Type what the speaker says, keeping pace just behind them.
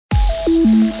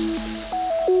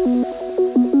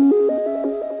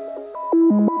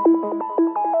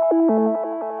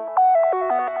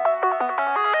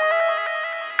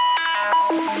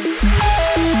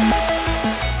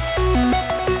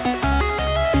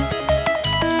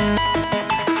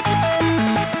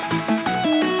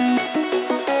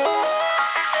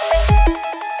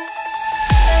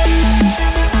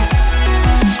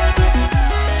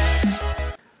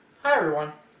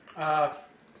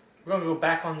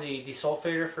the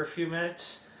desulfator for a few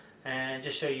minutes and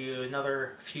just show you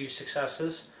another few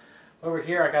successes. Over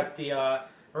here I got the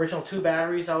original 2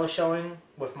 batteries I was showing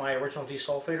with my original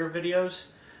desulfator videos,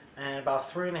 and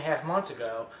about 3.5 months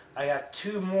ago I got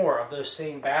 2 more of those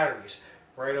same batteries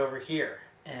right over here,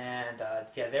 and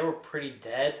yeah, they were pretty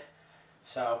dead.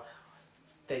 So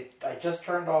I just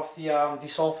turned off the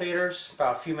desulfators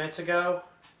about a few minutes ago,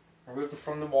 removed them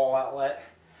from the wall outlet,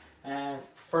 and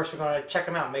first we're going to check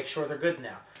them out, make sure they're good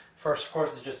now. First, of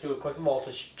course, is just do a quick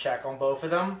voltage check on both of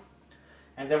them,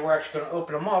 and then we're actually going to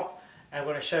open them up and I'm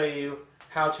going to show you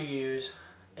how to use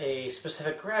a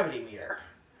specific gravity meter.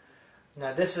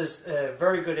 Now this is a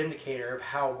very good indicator of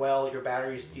how well your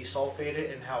battery is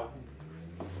desulfated and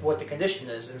what the condition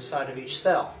is inside of each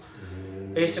cell.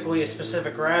 Basically a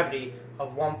specific gravity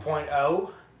of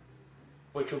 1.0,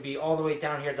 which will be all the way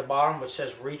down here at the bottom, which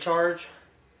says recharge,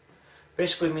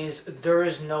 basically means there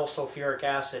is no sulfuric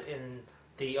acid in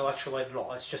the electrolyte at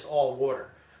all. It's just all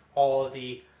water. All of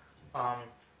the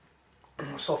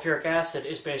sulfuric acid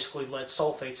is basically lead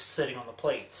sulfate sitting on the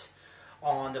plates.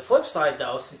 On the flip side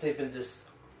though, since they've been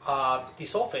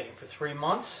desulfating for 3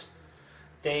 months,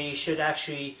 they should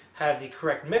actually have the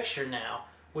correct mixture now,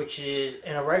 which is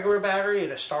in a regular battery,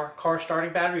 in a car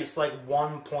starting battery, it's like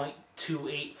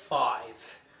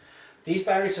 1.285. These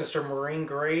batteries, since they're marine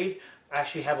grade,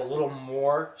 actually have a little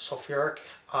more sulfuric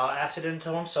acid into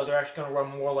them, so they're actually going to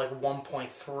run more like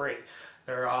 1.3.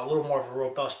 They're a little more of a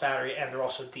robust battery, and they're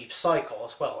also deep cycle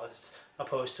as well, as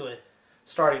opposed to a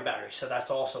starting battery. So that's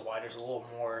also why there's a little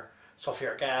more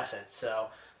sulfuric acid. So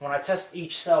when I test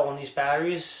each cell on these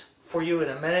batteries for you in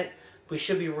a minute, we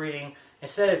should be reading,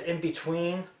 instead of in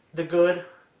between the good,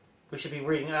 we should be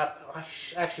reading up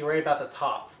actually right about the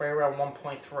top, right around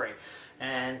 1.3,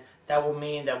 and that will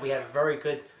mean that we have a very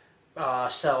good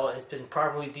cell. It's been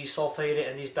properly desulfated,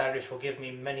 and these batteries will give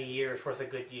me many years worth of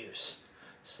good use.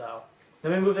 So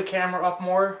let me move the camera up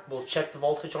more. We'll check the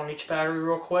voltage on each battery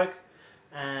real quick,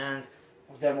 and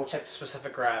then we'll check the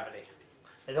specific gravity.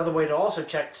 Another way to also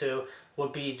check too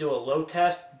would be do a load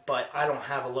test, but I don't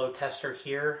have a load tester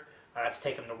here. I have to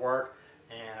take them to work,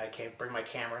 and I can't bring my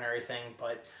camera and everything,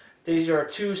 but these are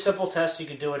 2 simple tests you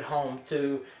can do at home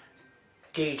to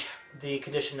gauge the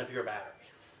condition of your battery.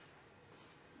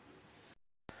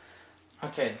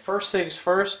 Okay, the first things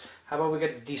first, how about we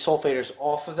get the desulfators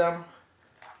off of them?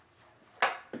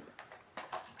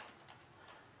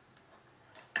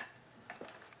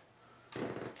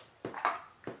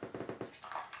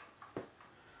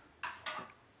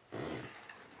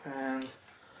 And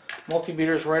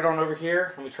multimeter is right on over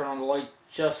here. Let me turn on the light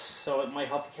just so it might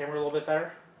help the camera a little bit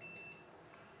better.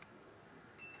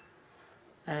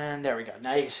 And there we go.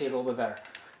 Now you can see it a little bit better.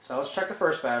 So let's check the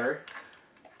first battery.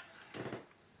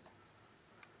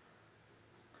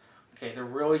 Okay, they're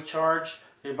really charged.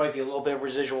 There might be a little bit of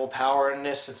residual power in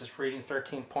this since it's reading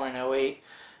 13.08.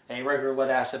 A regular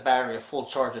lead acid battery, a full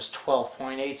charge is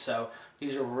 12.8, so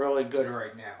these are really good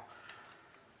right now.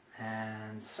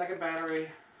 And the second battery,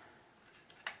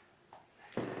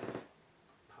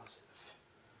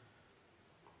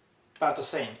 about the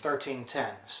same,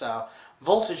 1310. So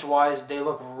voltage-wise, they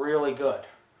look really good.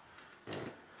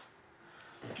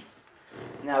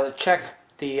 Now to check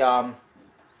the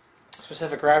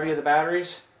specific gravity of the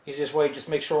batteries, easiest way, just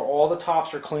make sure all the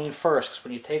tops are clean first, because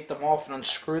when you take them off and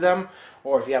unscrew them,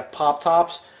 or if you have pop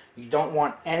tops, you don't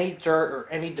want any dirt or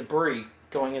any debris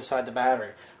going inside the battery.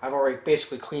 I've already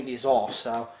basically cleaned these off,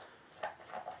 so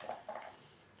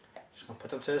just going to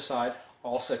put them to the side,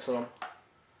 all 6 of them.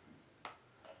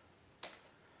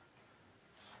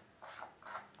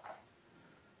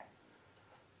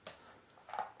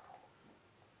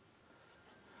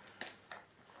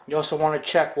 You also want to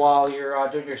check while you're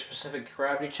doing your specific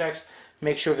gravity checks,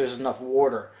 make sure there's enough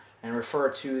water, and refer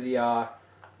to the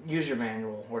user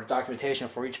manual or documentation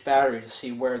for each battery to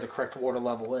see where the correct water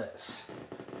level is.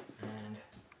 And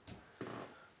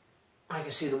I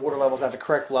can see the water levels at the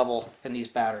correct level in these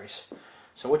batteries.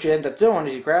 So what you end up doing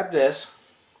is you grab this,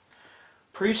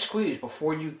 pre-squeeze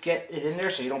before you get it in there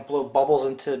so you don't blow bubbles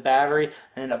into the battery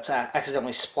and end up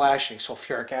accidentally splashing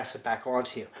sulfuric acid back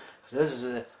onto you. Because this is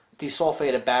a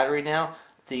desulfated battery now.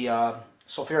 The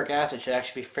sulfuric acid should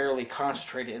actually be fairly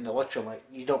concentrated in the electrolyte.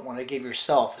 You don't want to give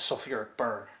yourself a sulfuric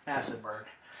burn, acid burn.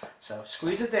 So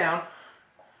squeeze it down,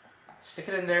 stick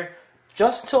it in there,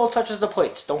 just until it touches the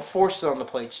plates. Don't force it on the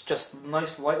plates, just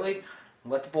nice lightly,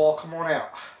 and let the ball come on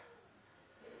out.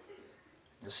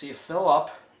 You'll see it fill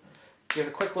up. Give it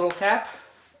a quick little tap,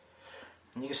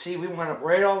 and you can see we went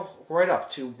right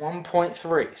up to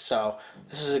 1.3. So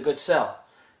this is a good cell.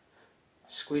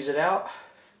 Squeeze it out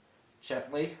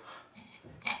gently.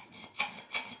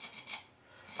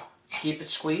 keep it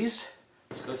squeezed.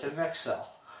 Let's go to the next cell.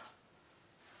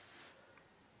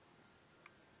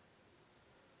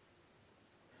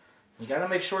 You got to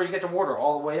make sure you get the water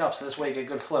all the way up so this way you get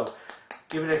good flow.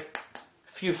 Give it a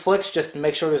few flicks just to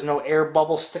make sure there's no air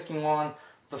bubbles sticking on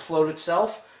the float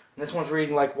itself. And this one's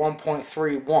reading like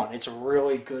 1.31. It's a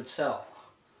really good cell.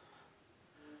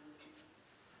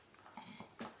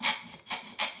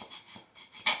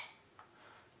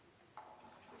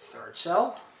 Third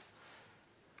cell.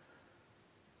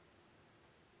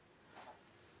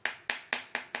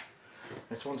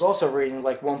 This one's also reading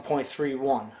like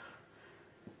 1.31.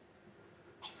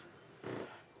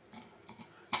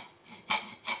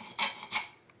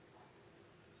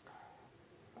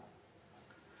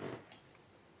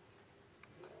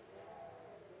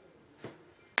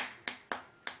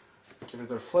 Give it a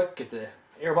good flick, get the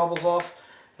air bubbles off.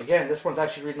 Again, this one's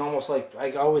actually reading almost like,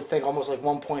 I would think almost like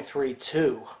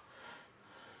 1.32.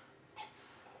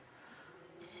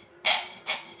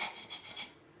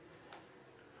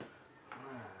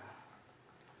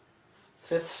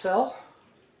 Fifth cell.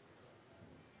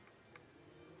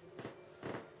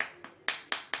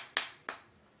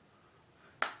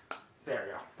 There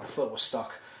we go. My float was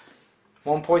stuck.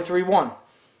 1.31.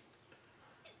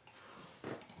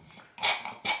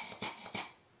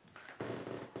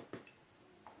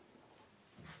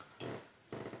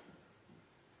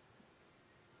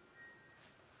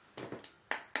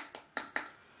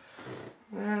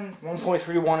 And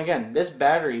 1.31 again. This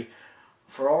battery,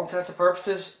 for all intents and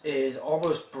purposes, is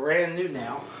almost brand new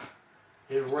now.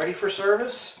 It is ready for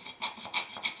service.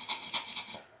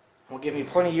 Will give me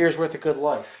plenty of years worth of good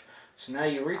life. So now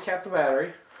you recap the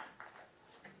battery.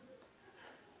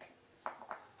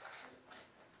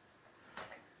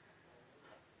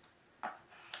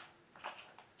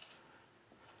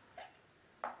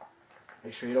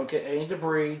 Make sure you don't get any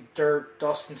debris, dirt,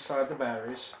 dust inside the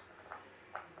batteries.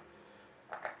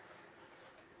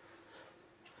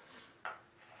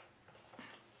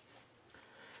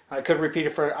 I will repeat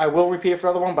it for the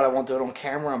other one, but I won't do it on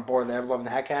camera. I'm bored of loving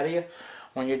the heck out of you.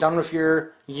 When you're done with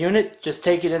your unit, just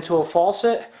take it into a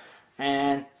faucet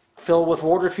and fill it with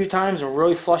water a few times and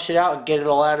really flush it out and get it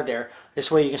all out of there. This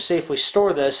way you can safely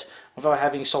store this without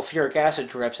having sulfuric acid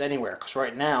drips anywhere, because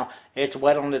right now it's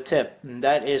wet on the tip, and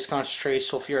that is concentrated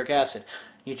sulfuric acid.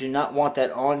 You do not want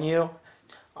that on you.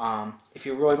 If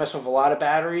you're really messing with a lot of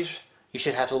batteries, you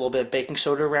should have a little bit of baking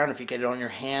soda around. If you get it on your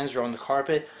hands or on the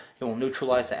carpet, it will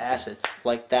neutralize the acid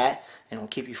like that, and it will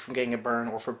keep you from getting a burn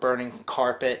or for burning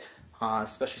carpet.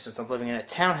 Especially since I'm living in a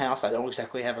townhouse, I don't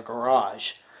exactly have a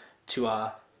garage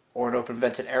or an open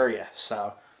vented area.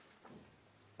 So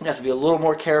you have to be a little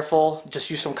more careful. Just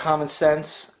use some common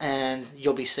sense, and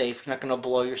you'll be safe. You're not going to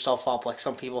blow yourself up like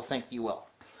some people think you will.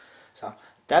 So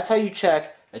that's how you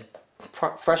check a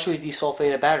freshly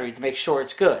desulfated battery to make sure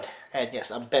it's good. And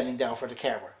yes, I'm bending down for the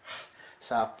camera.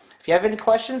 So if you have any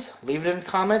questions, leave it in the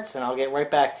comments, and I'll get right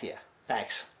back to you.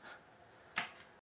 Thanks.